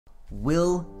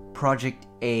Will Project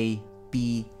A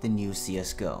be the new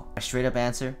CSGO? My straight up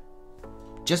answer,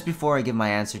 just before I give my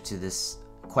answer to this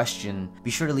question,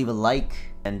 be sure to leave a like,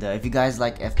 and if you guys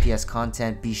like FPS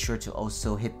content, be sure to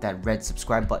also hit that red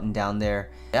subscribe button down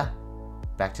there. Yeah,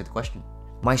 back to the question.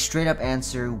 My straight up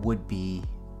answer would be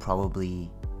probably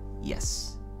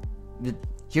yes.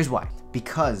 Here's why.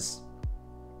 Because,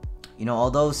 you know,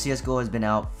 although CSGO has been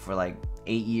out for like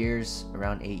 8 years,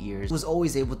 around 8 years, it was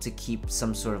always able to keep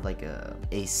some sort of like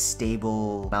a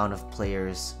stable amount of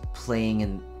players playing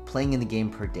in the game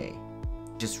per day.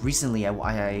 Just recently,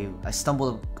 I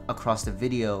stumbled across a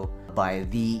video by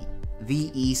the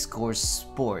eScores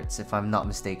Sports, if I'm not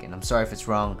mistaken. I'm sorry if it's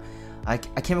wrong. I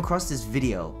came across this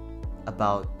video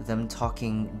about them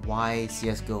talking why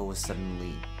CSGO was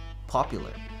suddenly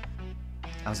popular.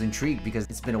 I was intrigued because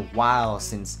it's been a while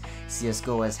since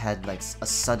CSGO has had like a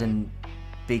sudden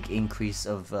big increase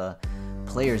of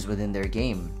players within their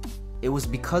game. It was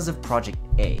because of Project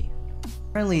A.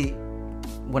 Apparently,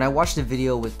 when I watched the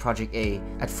video with Project A,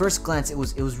 at first glance it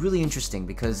was really interesting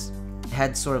because it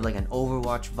had sort of like an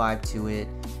Overwatch vibe to it.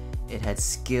 It had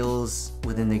skills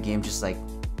within the game just like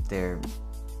their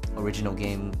original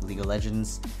game, League of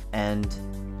Legends, and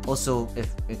also it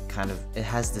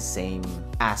has the same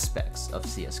aspects of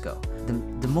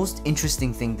CSGO. The most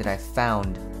interesting thing that I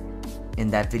found in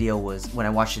that video was when I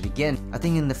watched it again. I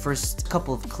think in the first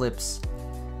couple of clips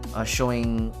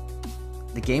showing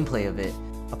the gameplay of it,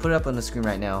 I'll put it up on the screen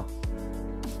right now.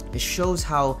 It shows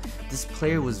how this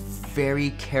player was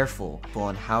very careful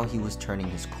on how he was turning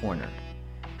his corner.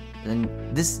 And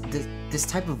this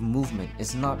type of movement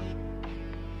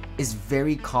is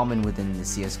very common within the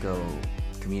CSGO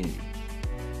community.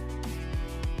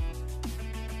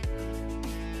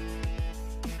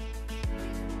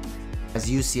 As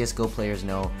you CSGO players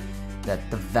know, that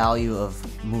the value of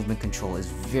movement control is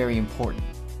very important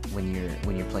when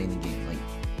you're playing the game. Like,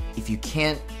 if you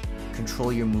can't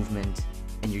control your movement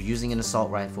and you're using an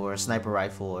assault rifle or a sniper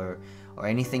rifle or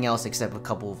anything else except a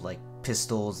couple of like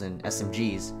pistols and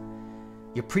SMGs,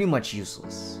 you're pretty much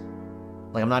useless.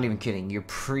 Like, I'm not even kidding, you're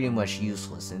pretty much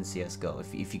useless in CSGO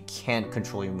if you can't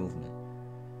control your movement.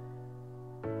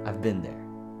 I've been there.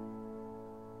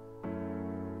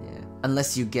 Yeah.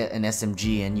 Unless you get an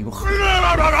SMG and you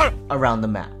around the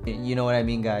map. You know what I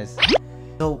mean, guys?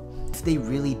 So, if they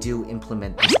really do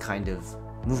implement this kind of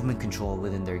movement control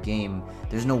within their game,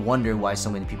 there's no wonder why so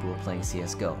many people are playing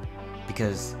CSGO.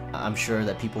 Because I'm sure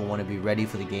that people want to be ready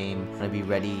for the game, want to be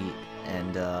ready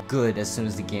and good as soon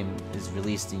as the game is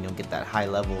released, and, you know, get that high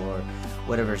level or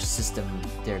whatever system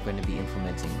they're going to be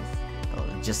implementing,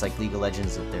 just like League of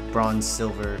Legends with their bronze,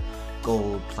 silver,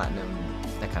 gold, platinum,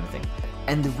 that kind of thing.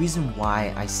 And the reason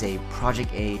why I say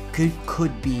Project A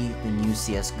could be the new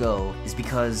CSGO is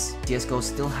because CSGO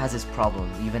still has its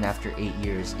problems even after 8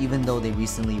 years, even though they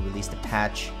recently released a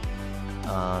patch,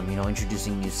 you know,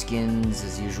 introducing new skins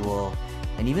as usual,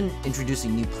 and even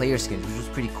introducing new player skins, which was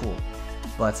pretty cool.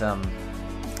 But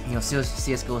you know,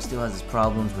 CSGO still has its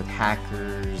problems with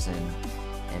hackers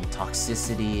and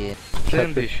toxicity.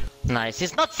 Sandwich. Nice,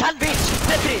 it's not sandwich!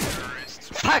 Sandwich!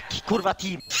 Fuck, kurwa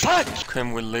team! Fuck!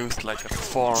 Can we lose like a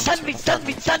farm? Sandwich!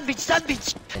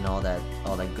 And all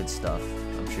that good stuff.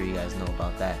 I'm sure you guys know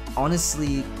about that.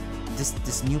 Honestly,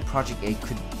 this new Project A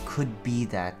could be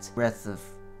that breath of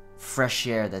fresh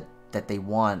air that they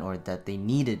want or that they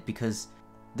needed, because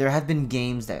there have been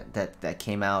games that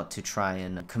came out to try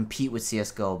and compete with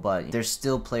CSGO, but there's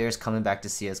still players coming back to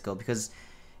CSGO because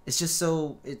it's just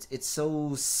so it's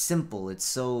so simple. It's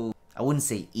so, I wouldn't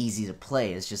say easy to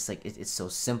play. It's just like it's so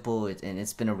simple, and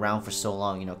it's been around for so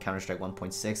long. You know, Counter-Strike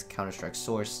 1.6, Counter-Strike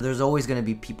Source. There's always going to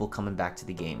be people coming back to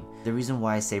the game. The reason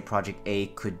why I say Project A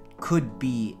could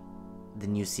be the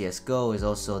new CSGO is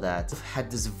also that it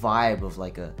had this vibe of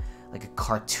like a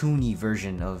cartoony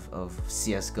version of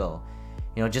CSGO.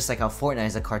 You know, just like how Fortnite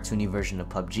is a cartoony version of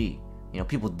PUBG. You know,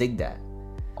 people dig that.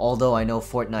 Although I know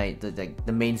Fortnite,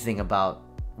 the main thing about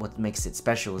what makes it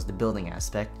special is the building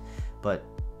aspect, but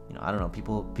you know, I don't know,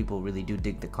 people really do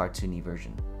dig the cartoony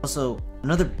version. Also,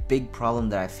 another big problem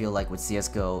that I feel like with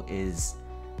CSGO is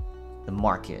the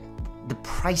market. The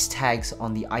price tags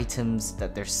on the items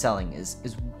that they're selling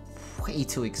is way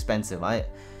too expensive.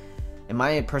 In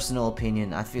my personal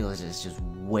opinion, I feel it's just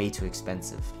way too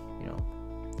expensive. You know,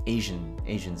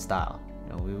 Asian style.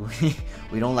 You know,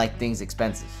 we don't like things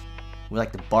expensive. We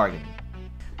like to bargain.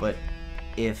 But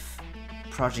if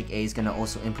Project A is gonna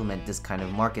also implement this kind of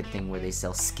market thing where they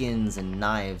sell skins and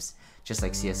knives just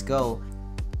like CSGO,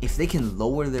 if they can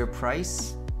lower their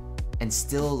price and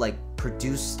still like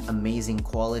produce amazing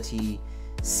quality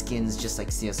skins just like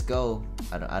CSGO,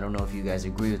 I don't know if you guys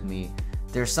agree with me,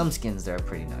 There are some skins that are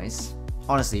pretty nice.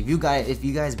 Honestly, if you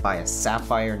guys buy a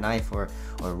sapphire knife or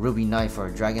a ruby knife or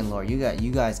a dragon lore,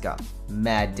 you guys got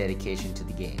mad dedication to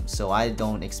the game. So I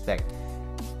don't expect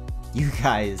you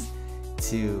guys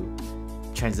to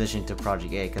transition to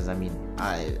Project A, because I mean,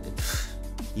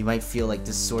 you might feel like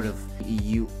this sort of,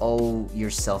 you owe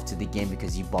yourself to the game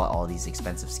because you bought all these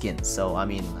expensive skins. So I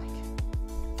mean,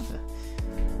 like,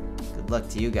 good luck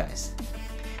to you guys.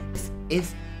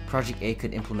 If Project A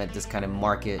could implement this kind of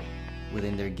market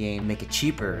within their game, make it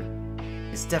cheaper,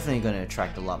 it's definitely going to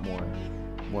attract a lot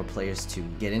more players to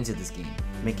get into this game.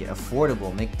 Make it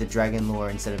affordable, make the dragon lore,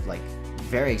 instead of like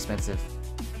very expensive,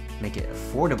 make it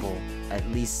affordable, at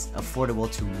least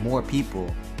affordable to more people.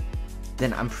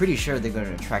 Then I'm pretty sure they're going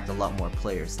to attract a lot more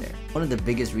players there. One of the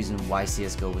biggest reasons why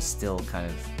CSGO was still kind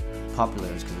of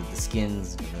popular is because of the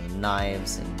skins, the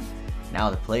knives, and now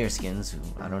the player skins.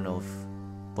 I don't know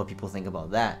what people think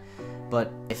about that,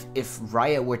 but if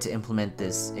Riot were to implement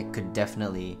this, it could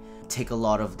definitely take a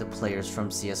lot of the players from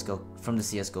the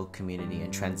CSGO community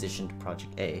and transition to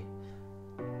Project A.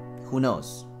 Who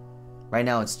knows? Right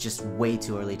now it's just way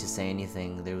too early to say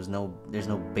anything. There's no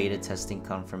beta testing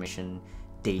confirmation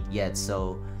date yet,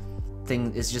 so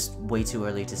it's just way too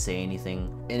early to say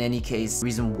anything. In any case, the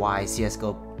reason why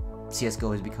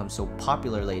CSGO has become so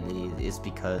popular lately is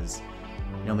because,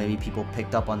 you know, maybe people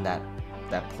picked up on that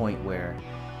point where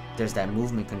there's that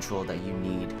movement control that you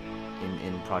need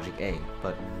in Project A,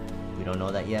 but we don't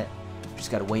know that yet. Just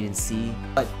gotta wait and see.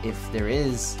 But if there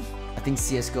is, I think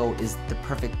CSGO is the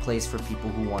perfect place for people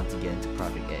who want to get into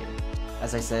Project A.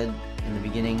 As I said in the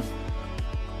beginning,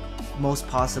 most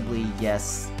possibly,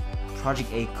 yes,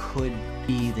 Project A could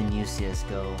be the new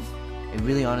CSGO. It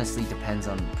really honestly depends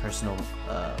on personal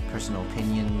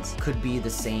opinions. Could be the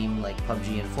same like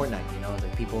PUBG and Fortnite, you know,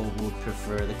 like people would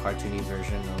prefer the cartoony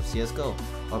version of CSGO,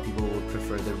 or people would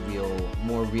prefer the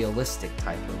more realistic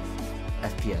type of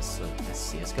FPS of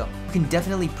CSGO. You can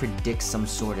definitely predict some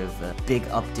sort of big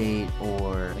update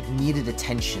or like needed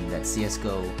attention that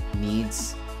CSGO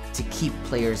needs to keep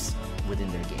players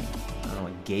within their game. I don't know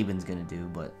what Gaben's gonna do,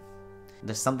 but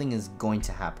there's something is going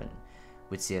to happen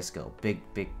with CSGO.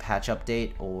 Big patch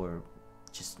update or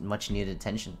just much needed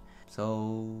attention.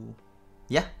 So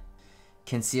yeah,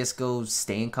 can CSGO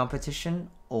stay in competition,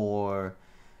 or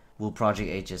will Project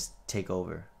A just take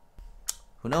over?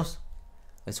 Who knows?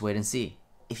 Let's wait and see.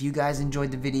 If you guys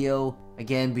enjoyed the video,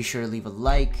 again, be sure to leave a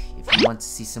like. If you want to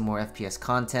see some more FPS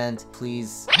content,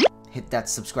 please hit that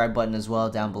subscribe button as well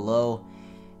down below.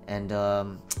 And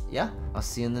yeah, I'll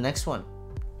see you in the next one.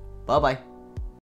 Bye bye.